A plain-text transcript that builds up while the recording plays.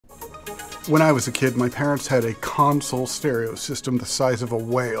When I was a kid, my parents had a console stereo system the size of a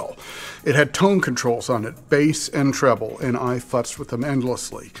whale. It had tone controls on it, bass and treble, and I futzed with them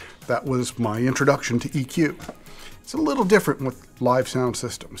endlessly. That was my introduction to EQ. It's a little different with live sound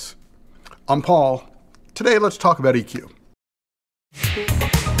systems. I'm Paul. Today, let's talk about EQ.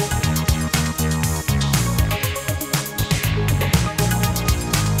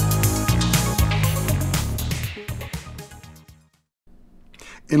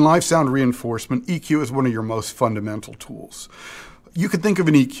 In live sound reinforcement, EQ is one of your most fundamental tools. You could think of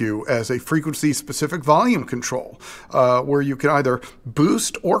an EQ as a frequency-specific volume control, where you can either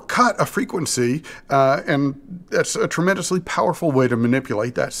boost or cut a frequency, and that's a tremendously powerful way to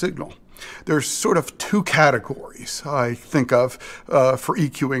manipulate that signal. There's sort of two categories I think of for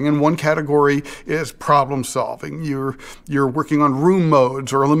EQing, and one category is problem solving. You're working on room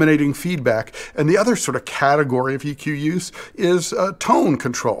modes or eliminating feedback, and the other sort of category of EQ use is tone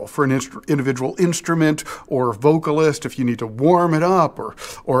control for an individual instrument or vocalist. If you need to warm it up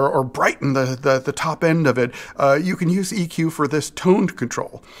or brighten the top end of it, you can use EQ for this tone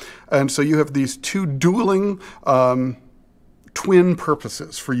control. And so you have these two dueling twin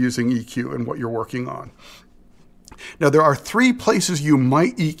purposes for using EQ and what you're working on. Now, there are three places you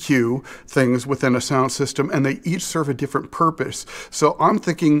might EQ things within a sound system, and they each serve a different purpose. So I'm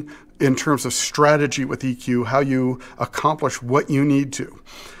thinking in terms of strategy with EQ, how you accomplish what you need to.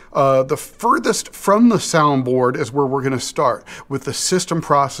 The furthest from the soundboard is where we're going to start, with the system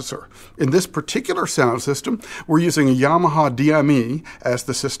processor. In this particular sound system, we're using a Yamaha DME as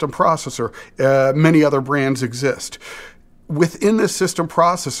the system processor. Many other brands exist. Within this system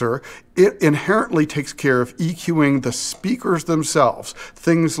processor, it inherently takes care of EQing the speakers themselves.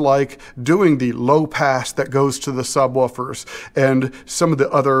 Things like doing the low pass that goes to the subwoofers and some of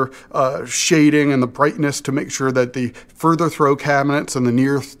the other shading and the brightness to make sure that the further throw cabinets and the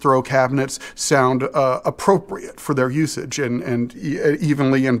near throw cabinets sound appropriate for their usage and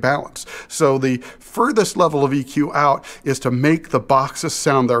evenly in balance. So the furthest level of EQ out is to make the boxes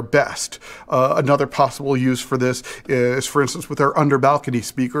sound their best. Another possible use for this is, for instance, with our under balcony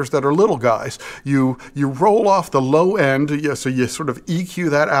speakers that are little guys. You roll off the low end, so you sort of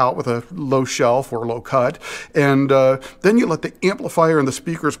EQ that out with a low shelf or low cut, and then you let the amplifier and the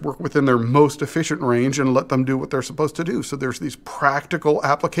speakers work within their most efficient range and let them do what they're supposed to do. So there's these practical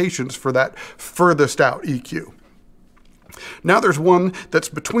applications for that furthest out EQ. Now there's one that's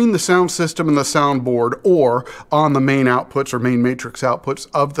between the sound system and the soundboard, or on the main outputs or main matrix outputs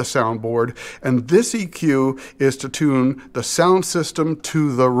of the soundboard, and this EQ is to tune the sound system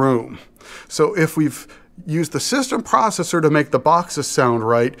to the room. So if we've used the system processor to make the boxes sound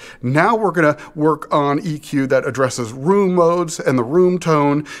right, now we're going to work on EQ that addresses room modes and the room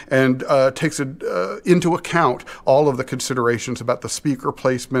tone and takes into account all of the considerations about the speaker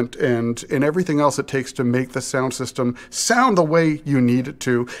placement and everything else it takes to make the sound system sound the way you need it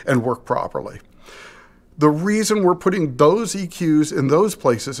to and work properly. The reason we're putting those EQs in those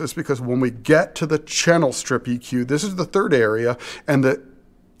places is because when we get to the channel strip EQ, this is the third area, and the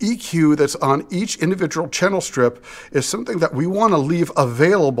EQ that's on each individual channel strip is something that we want to leave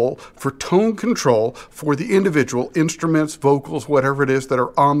available for tone control for the individual instruments, vocals, whatever it is that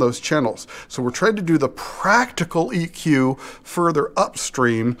are on those channels. So we're trying to do the practical EQ further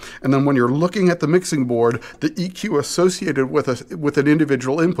upstream, and then when you're looking at the mixing board, the EQ associated with an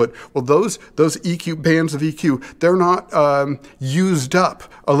individual input, well, those EQ bands of EQ, they're not used up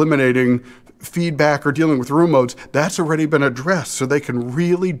eliminating feedback or dealing with room modes. That's already been addressed, so they can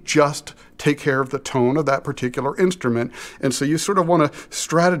really just take care of the tone of that particular instrument. And so you sort of want to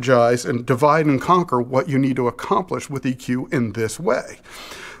strategize and divide and conquer what you need to accomplish with EQ in this way.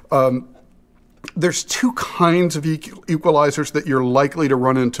 There's two kinds of equalizers that you're likely to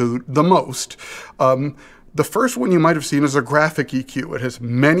run into the most. The first one you might have seen is a graphic EQ. It has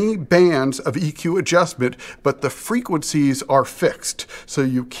many bands of EQ adjustment, but the frequencies are fixed. So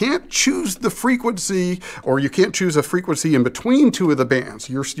you can't choose the frequency, or you can't choose a frequency in between two of the bands.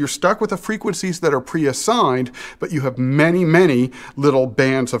 You're stuck with the frequencies that are pre-assigned, but you have many, many little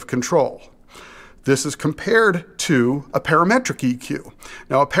bands of control. This is compared to a parametric EQ.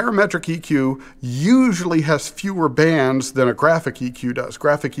 Now, a parametric EQ usually has fewer bands than a graphic EQ does.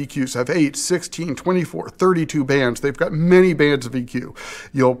 Graphic EQs have 8, 16, 24, 32 bands. They've got many bands of EQ.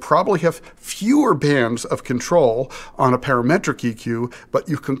 You'll probably have fewer bands of control on a parametric EQ, but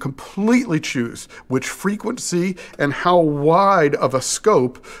you can completely choose which frequency and how wide of a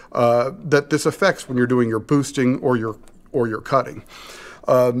scope that this affects when you're doing your boosting or your cutting.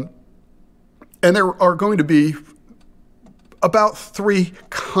 And there are going to be about 3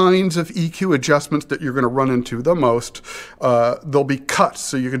 kinds of EQ adjustments that you're going to run into the most. There'll be cuts,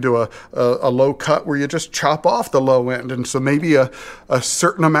 so you can do a low cut where you just chop off the low end, and so maybe a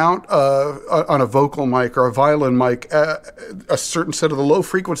certain amount on a vocal mic or a violin mic, a certain set of the low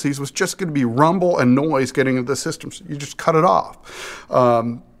frequencies was just going to be rumble and noise getting into the system, so you just cut it off.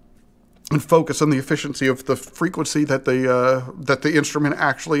 And focus on the efficiency of the frequency that the instrument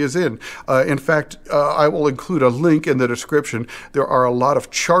actually is in. In fact, I will include a link in the description. There are a lot of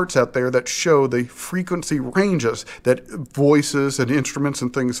charts out there that show the frequency ranges that voices and instruments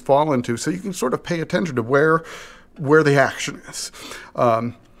and things fall into, so you can sort of pay attention to where the action is.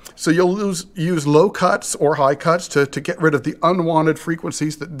 So you'll use low cuts or high cuts to get rid of the unwanted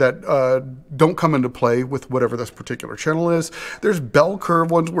frequencies that don't come into play with whatever this particular channel is. There's bell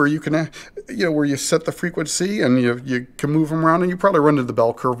curve ones where you can, where you set the frequency and you can move them around, and you probably run into the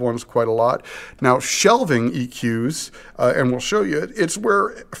bell curve ones quite a lot. Now, shelving EQs, and we'll show you, it's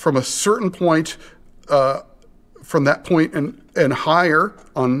where from a certain point, from that point and higher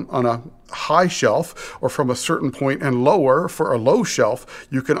on a high shelf, or from a certain point and lower for a low shelf,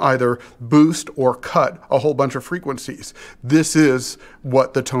 you can either boost or cut a whole bunch of frequencies. This is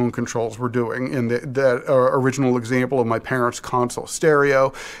what the tone controls were doing in that original example of my parents' console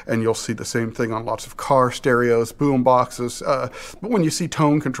stereo, and you'll see the same thing on lots of car stereos, boom boxes. But when you see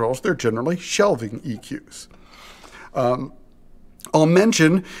tone controls, they're generally shelving EQs. I'll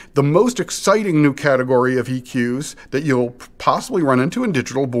mention the most exciting new category of EQs that you'll possibly run into in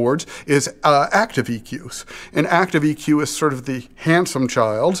digital boards is active EQs. An active EQ is sort of the handsome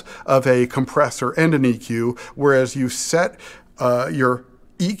child of a compressor and an EQ, whereas you set your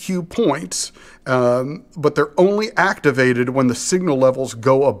EQ points, but they're only activated when the signal levels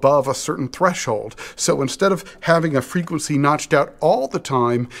go above a certain threshold. So instead of having a frequency notched out all the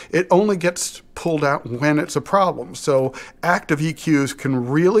time, it only gets pulled out when it's a problem. So active EQs can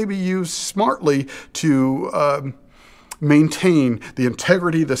really be used smartly to maintain the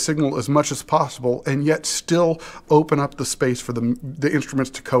integrity of the signal as much as possible, and yet still open up the space for the instruments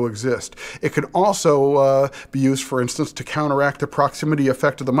to coexist. It can also be used, for instance, to counteract the proximity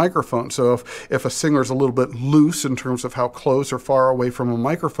effect of the microphone. So if a singer's a little bit loose in terms of how close or far away from a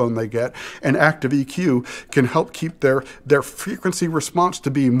microphone they get, an active EQ can help keep their frequency response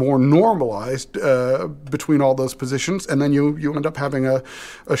to be more normalized between all those positions, and then you end up having a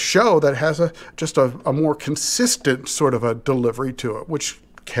show that has just a more consistent sort of a delivery to it, which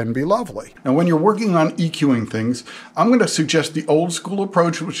can be lovely. Now, when you're working on EQing things, I'm going to suggest the old school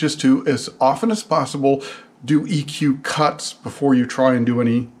approach, which is to, as often as possible, do EQ cuts before you try and do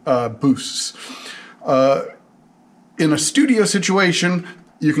any boosts. In a studio situation,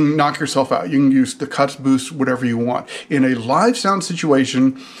 you can knock yourself out. You can use the cuts, boosts, whatever you want. In a live sound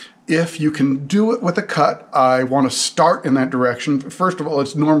situation, if you can do it with a cut, I want to start in that direction. First of all,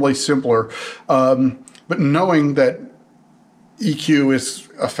 it's normally simpler, but knowing that EQ is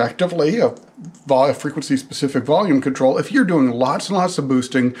effectively a frequency-specific volume control. If you're doing lots and lots of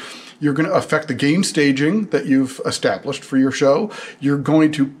boosting, you're going to affect the gain staging that you've established for your show. You're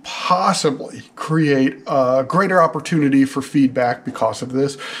going to possibly create a greater opportunity for feedback because of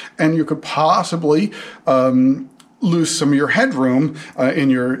this, and you could possibly lose some of your headroom in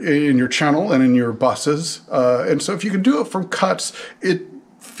your channel and in your buses. And so if you can do it from cuts, it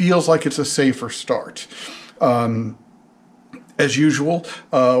feels like it's a safer start. As usual,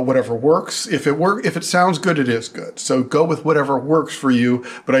 whatever works. If it sounds good, it is good. So go with whatever works for you,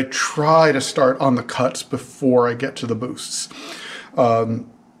 but I try to start on the cuts before I get to the boosts.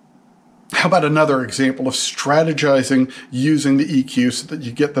 How about another example of strategizing using the EQ so that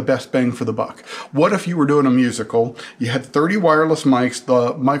you get the best bang for the buck? What if you were doing a musical, you had 30 wireless mics,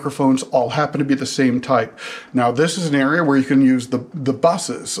 the microphones all happen to be the same type. Now, this is an area where you can use the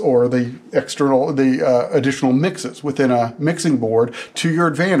buses or the additional mixes within a mixing board to your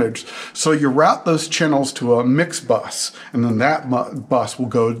advantage. So you route those channels to a mix bus, and then that bus will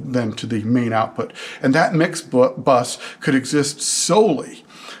go then to the main output. And that mix bus could exist solely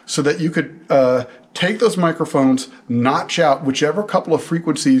so that you could take those microphones, notch out whichever couple of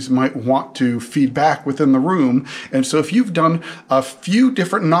frequencies might want to feed back within the room. And so if you've done a few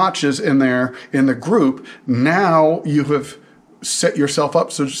different notches in there in the group, now you have set yourself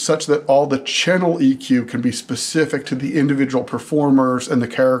up such that all the channel EQ can be specific to the individual performers and the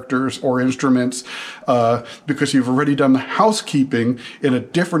characters or instruments, because you've already done the housekeeping in a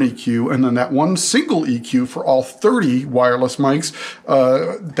different EQ, and then that one single EQ for all 30 wireless mics,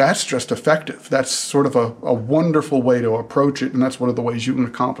 that's just effective. That's sort of a wonderful way to approach it, and that's one of the ways you can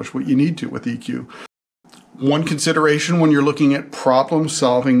accomplish what you need to with EQ. One consideration when you're looking at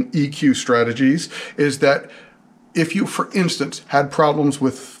problem-solving EQ strategies is that If you, for instance, had problems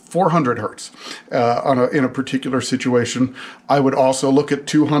with 400 hertz in a particular situation, I would also look at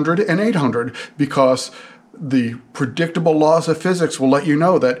 200 and 800 because the predictable laws of physics will let you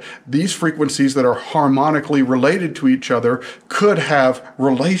know that these frequencies that are harmonically related to each other could have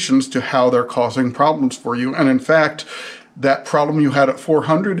relations to how they're causing problems for you. And in fact, that problem you had at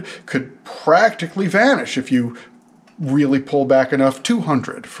 400 could practically vanish if you really pull back enough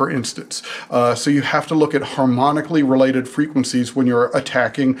 200, for instance. So you have to look at harmonically related frequencies when you're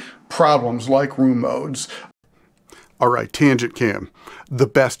attacking problems like room modes. All right, tangent cam. The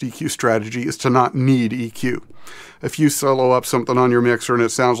best EQ strategy is to not need EQ. If you solo up something on your mixer and it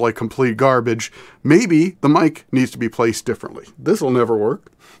sounds like complete garbage, maybe the mic needs to be placed differently. This will never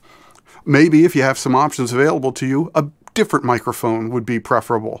work. Maybe if you have some options available to you, a different microphone would be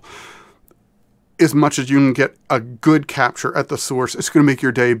preferable. As much as you can get a good capture at the source, it's going to make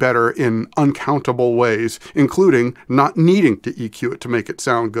your day better in uncountable ways, including not needing to EQ it to make it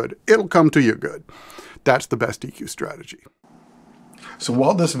sound good. It'll come to you good. That's the best EQ strategy. So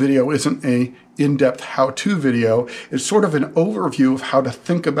while this video isn't an in-depth how-to video, it's sort of an overview of how to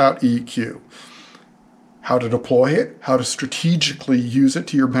think about EQ. How to deploy it, how to strategically use it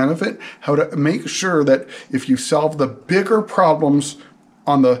to your benefit, how to make sure that if you solve the bigger problems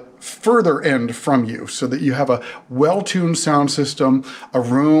on the further end from you so that you have a well-tuned sound system, a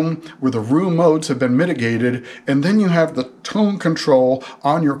room where the room modes have been mitigated, and then you have the tone control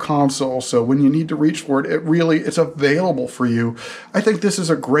on your console. So when you need to reach for it, it's available for you. I think this is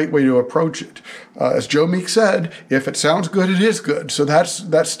a great way to approach it. As Joe Meek said, if it sounds good, it is good. So that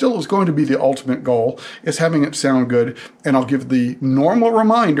still is going to be the ultimate goal, is having it sound good. And I'll give the normal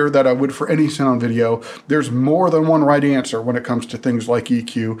reminder that I would for any sound video. There's more than one right answer when it comes to things like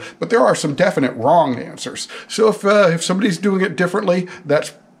EQ. But there are some definite wrong answers. So if somebody's doing it differently,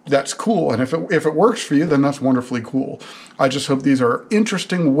 that's cool. And if it works for you, then that's wonderfully cool. I just hope these are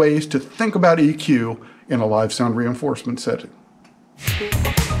interesting ways to think about EQ in a live sound reinforcement setting.